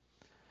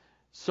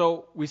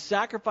 So we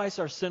sacrifice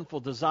our sinful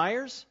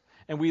desires,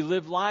 and we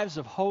live lives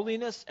of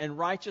holiness and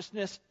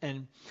righteousness.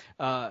 And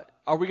are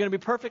we going to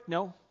be perfect?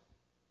 No.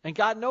 And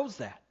God knows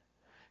that.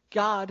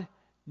 God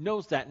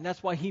knows that, and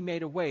that's why He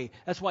made a way.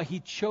 That's why He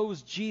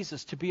chose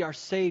Jesus to be our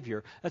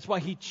Savior. That's why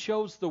He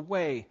chose the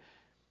way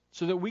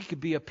so that we could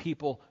be a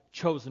people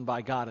chosen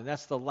by God. And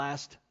that's the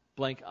last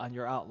blank on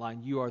your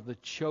outline. You are the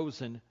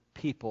chosen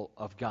people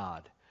of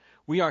God.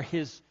 We are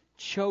His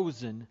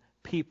chosen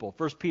people.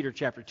 1 Peter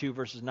chapter 2,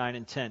 verses 9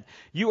 and 10.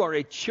 You are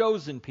a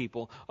chosen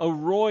people, a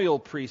royal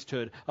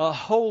priesthood, a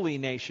holy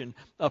nation,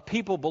 a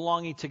people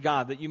belonging to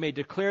God, that you may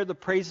declare the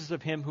praises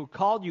of Him who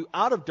called you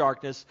out of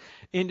darkness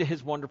into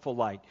His wonderful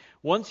light.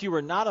 Once you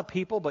were not a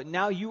people, but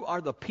now you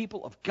are the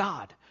people of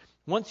God.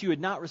 Once you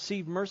had not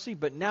received mercy,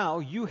 but now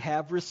you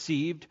have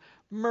received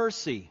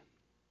mercy.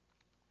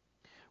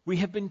 We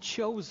have been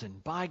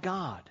chosen by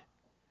God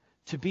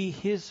to be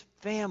His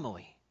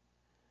family.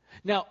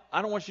 Now,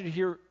 I don't want you to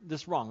hear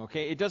this wrong,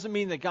 okay? It doesn't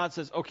mean that God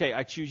says, okay,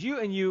 I choose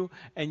you,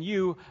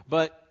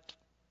 but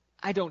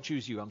I don't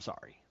choose you, I'm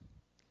sorry.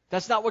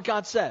 That's not what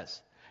God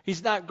says.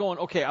 He's not going,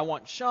 okay, I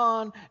want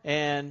Sean,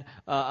 and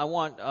I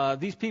want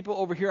these people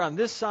over here on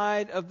this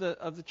side of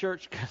the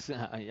church, because,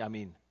 I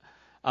mean,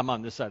 I'm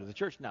on this side of the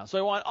church now. So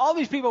I want all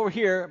these people over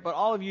here, but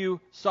all of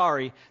you,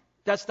 sorry.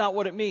 That's not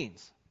what it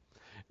means.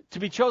 To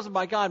be chosen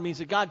by God means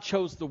that God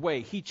chose the way.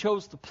 He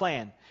chose the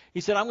plan.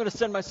 He said, I'm going to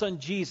send my son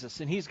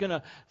Jesus, and He's going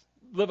to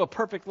live a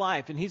perfect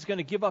life, and He's going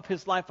to give up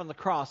His life on the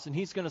cross, and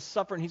He's going to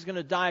suffer, and He's going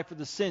to die for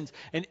the sins.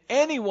 And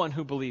anyone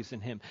who believes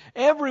in Him,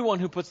 everyone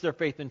who puts their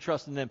faith and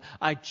trust in them,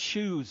 I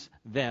choose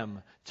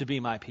them to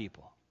be my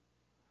people.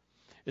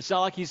 It's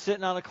not like he's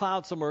sitting on a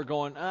cloud somewhere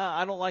going,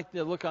 I don't like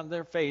the look on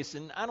their face,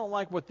 and I don't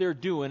like what they're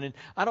doing, and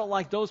I don't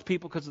like those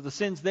people because of the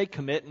sins they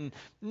commit, and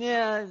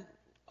yeah,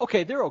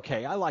 okay, they're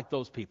okay. I like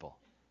those people.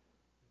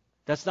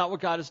 That's not what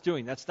God is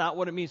doing. That's not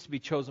what it means to be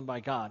chosen by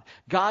God.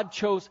 God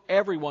chose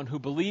everyone who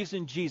believes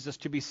in Jesus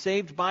to be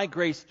saved by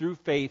grace through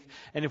faith,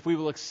 and if we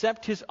will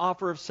accept his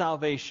offer of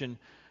salvation,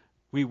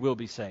 we will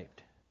be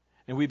saved.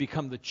 And we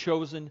become the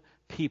chosen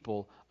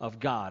people of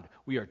God.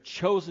 We are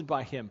chosen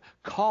by him,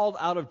 called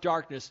out of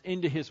darkness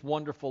into his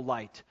wonderful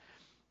light.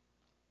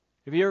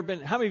 How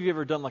many of you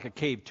ever done like a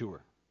cave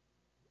tour?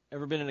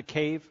 Ever been in a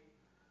cave?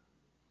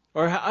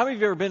 Or how many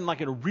of you ever been like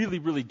in a really,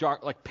 really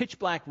dark, like pitch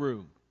black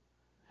room?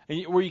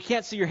 Where you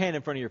can't see your hand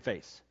in front of your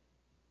face.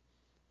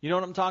 You know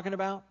what I'm talking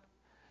about?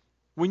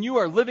 When you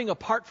are living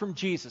apart from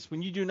Jesus,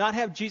 when you do not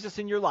have Jesus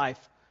in your life,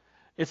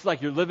 it's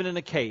like you're living in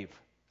a cave.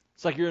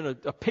 It's like you're in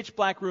a pitch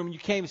black room and you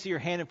can't even see your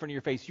hand in front of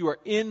your face. You are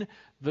in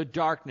the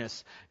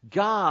darkness.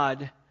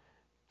 God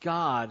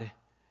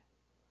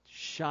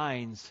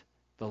shines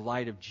the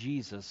light of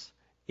Jesus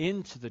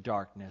into the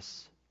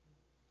darkness.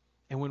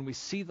 And when we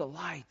see the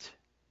light,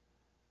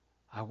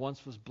 I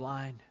once was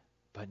blind,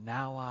 but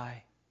now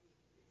I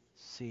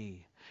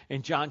see.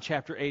 In John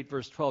chapter 8,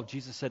 verse 12,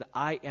 Jesus said,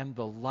 I am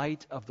the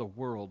light of the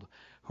world.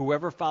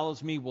 Whoever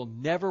follows me will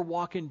never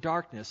walk in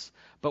darkness,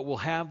 but will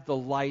have the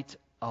light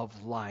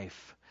of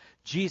life.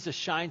 Jesus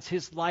shines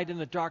his light in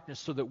the darkness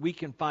so that we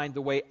can find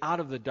the way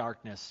out of the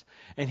darkness.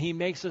 And he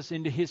makes us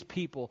into his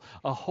people,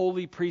 a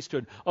holy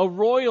priesthood, a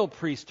royal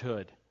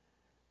priesthood.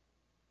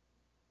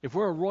 If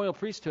we're a royal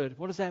priesthood,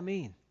 what does that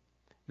mean?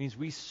 It means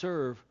we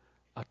serve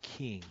a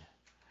king.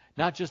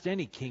 Not just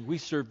any king, we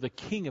serve the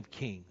King of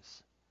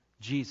Kings,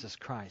 Jesus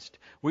Christ.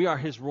 We are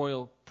his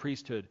royal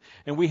priesthood.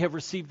 And we have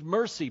received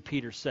mercy,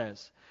 Peter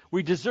says.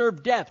 We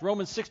deserve death.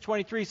 Romans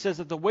 6:23 says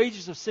that the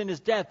wages of sin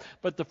is death,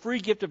 but the free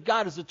gift of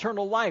God is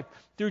eternal life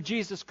through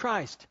Jesus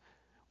Christ.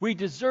 We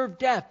deserve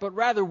death, but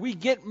rather we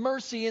get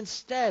mercy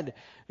instead.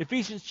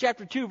 Ephesians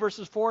chapter 2,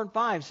 verses 4 and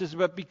 5 says,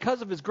 but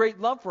because of his great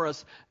love for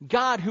us,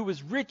 God, who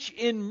is rich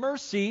in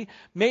mercy,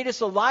 made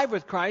us alive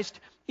with Christ,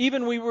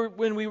 even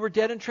when we were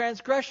dead in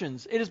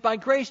transgressions. It is by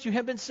grace you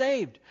have been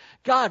saved.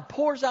 God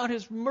pours out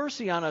his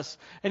mercy on us,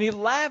 and he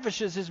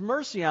lavishes his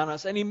mercy on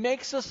us, and he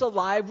makes us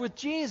alive with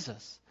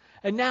Jesus.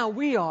 And now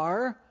we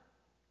are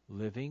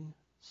living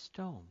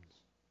stones.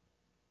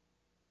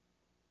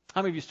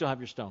 How many of you still have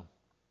your stone?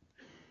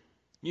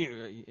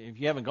 If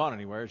you haven't gone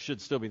anywhere, it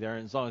should still be there,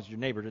 and as long as your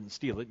neighbor didn't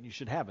steal it, you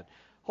should have it.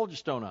 Hold your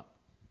stone up.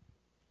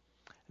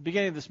 At the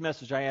beginning of this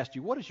message, I asked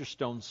you, what is your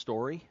stone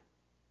story?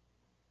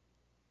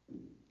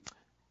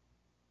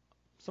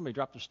 Somebody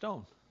dropped their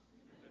stone.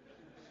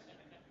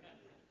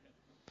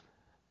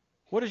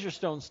 What is your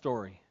stone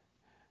story?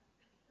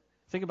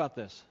 Think about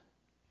this.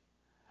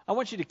 I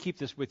want you to keep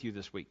this with you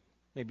this week.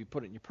 Maybe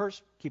put it in your purse,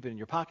 keep it in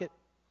your pocket.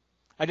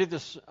 I did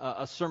this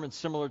a sermon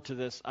similar to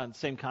this on the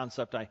same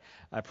concept.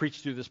 I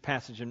preached through this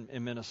passage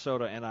in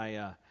Minnesota, and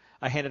I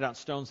handed out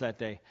stones that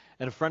day.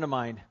 And a friend of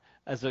mine,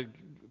 as a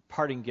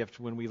parting gift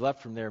when we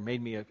left from there,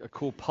 made me a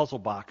cool puzzle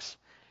box.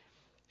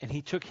 And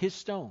he took his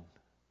stone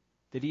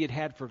that he had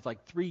had for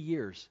like 3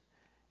 years,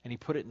 and he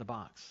put it in the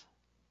box.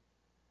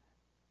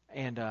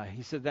 And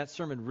he said that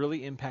sermon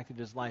really impacted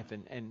his life,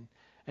 and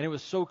it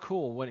was so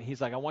cool when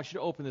he's like, I want you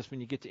to open this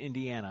when you get to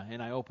Indiana.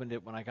 And I opened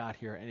it when I got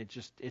here, and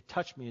it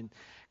touched me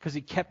because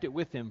he kept it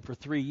with him for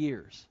 3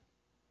 years.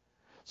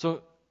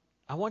 So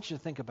I want you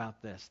to think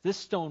about this. This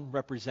stone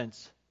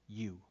represents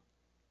you.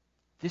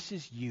 This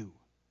is you.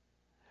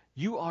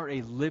 You are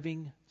a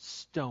living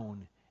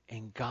stone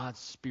in God's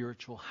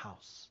spiritual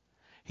house.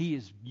 He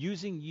is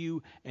using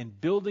you and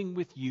building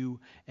with you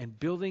and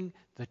building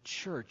the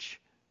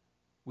church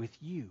with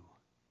you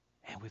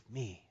and with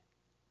me.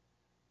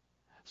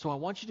 So I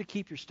want you to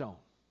keep your stone.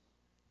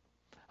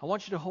 I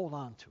want you to hold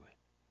on to it.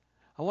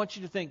 I want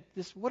you to think,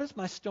 what is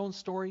my stone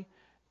story?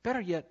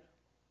 Better yet,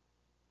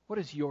 what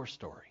is your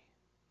story?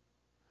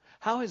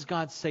 How has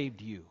God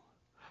saved you?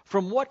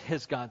 From what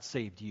has God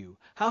saved you?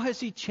 How has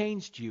he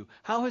changed you?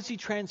 How has he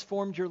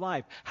transformed your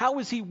life? How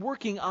is he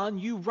working on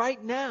you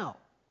right now?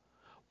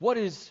 What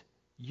is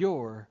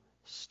your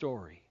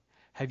story?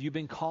 Have you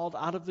been called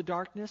out of the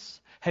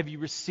darkness? Have you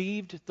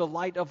received the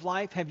light of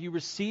life? Have you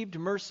received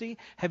mercy?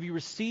 Have you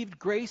received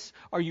grace?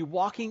 Are you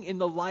walking in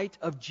the light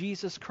of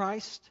Jesus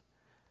Christ?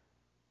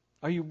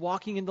 Are you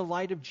walking in the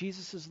light of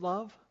Jesus'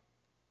 love?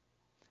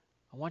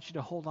 I want you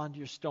to hold on to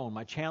your stone.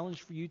 My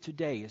challenge for you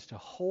today is to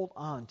hold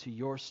on to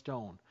your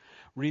stone.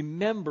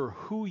 Remember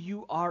who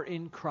you are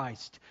in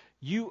Christ.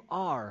 You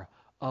are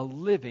a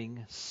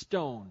living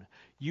stone.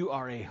 You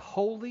are a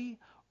holy,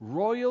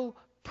 royal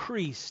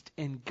priest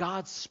in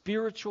God's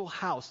spiritual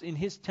house, in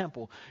his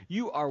temple.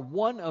 You are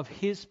one of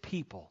his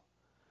people.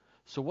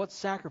 So what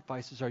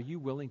sacrifices are you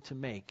willing to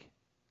make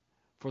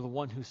for the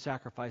one who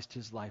sacrificed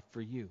his life for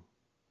you?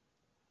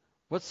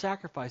 What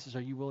sacrifices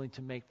are you willing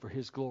to make for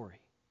his glory?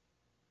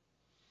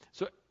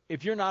 So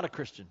if you're not a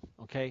Christian,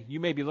 okay, you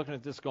may be looking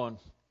at this going,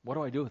 what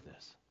do I do with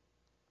this?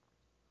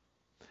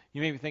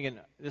 You may be thinking,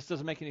 this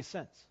doesn't make any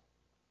sense.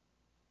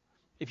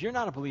 if you're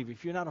not a believer,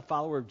 if you're not a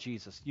follower of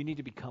Jesus, you need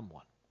to become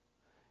one.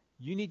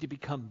 You need to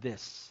become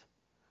this,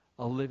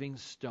 a living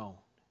stone.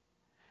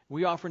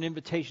 We offer an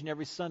invitation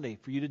every Sunday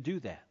for you to do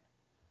that.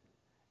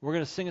 We're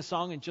going to sing a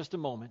song in just a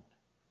moment.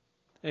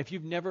 And if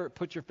you've never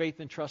put your faith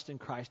and trust in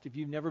Christ, if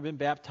you've never been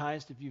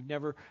baptized, if you've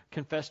never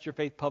confessed your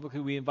faith publicly,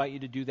 we invite you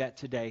to do that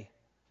today.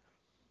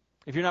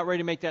 If you're not ready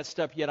to make that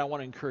step yet, I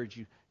want to encourage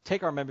you.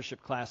 Take our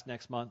membership class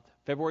next month,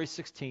 February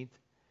 16th.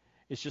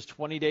 It's just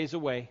 20 days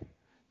away.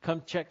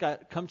 Come check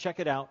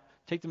it out.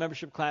 Take the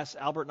membership class.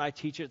 Albert and I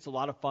teach it. It's a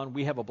lot of fun.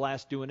 We have a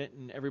blast doing it,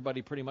 and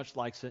everybody pretty much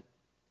likes it.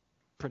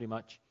 Pretty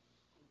much.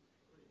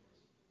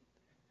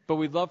 But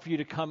we'd love for you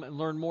to come and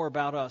learn more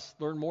about us,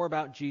 learn more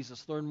about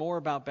Jesus, learn more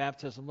about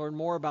baptism, learn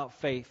more about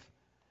faith.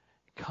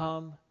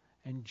 Come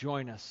and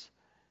join us.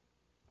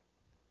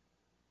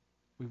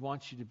 We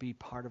want you to be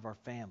part of our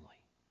family.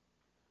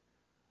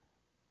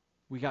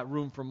 We got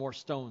room for more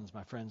stones,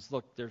 my friends.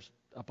 Look, there's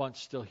a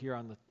bunch still here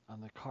on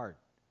the cart.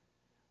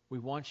 We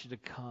want you to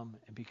come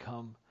and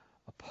become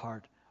a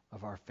part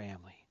of our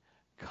family.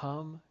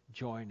 Come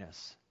join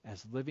us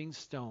as living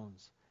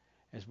stones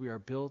as we are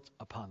built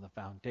upon the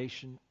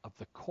foundation of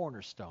the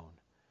cornerstone,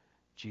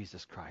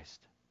 Jesus Christ.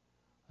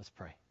 Let's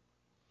pray.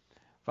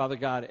 Father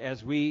God,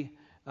 as we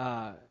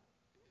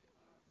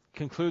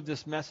conclude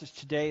this message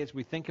today, as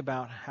we think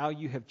about how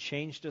you have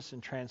changed us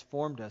and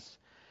transformed us,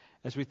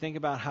 as we think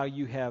about how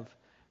you have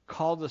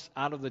called us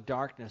out of the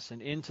darkness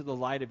and into the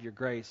light of your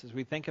grace, as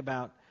we think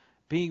about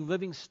being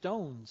living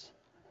stones,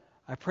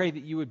 I pray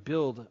that you would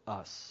build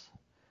us,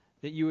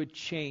 that you would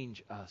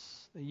change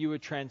us, that you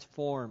would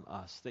transform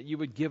us, that you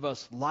would give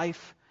us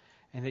life,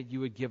 and that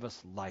you would give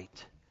us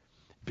light.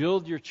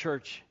 Build your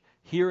church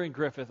here in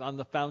Griffith on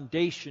the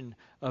foundation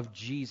of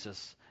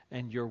Jesus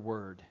and your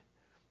word,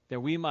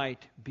 that we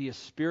might be a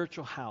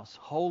spiritual house,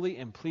 holy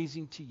and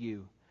pleasing to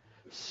you,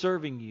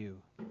 serving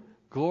you,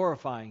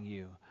 glorifying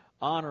you,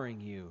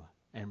 honoring you,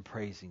 and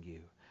praising you.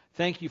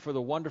 Thank you for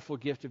the wonderful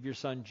gift of your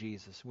Son,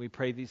 Jesus. We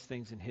pray these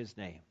things in his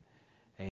name.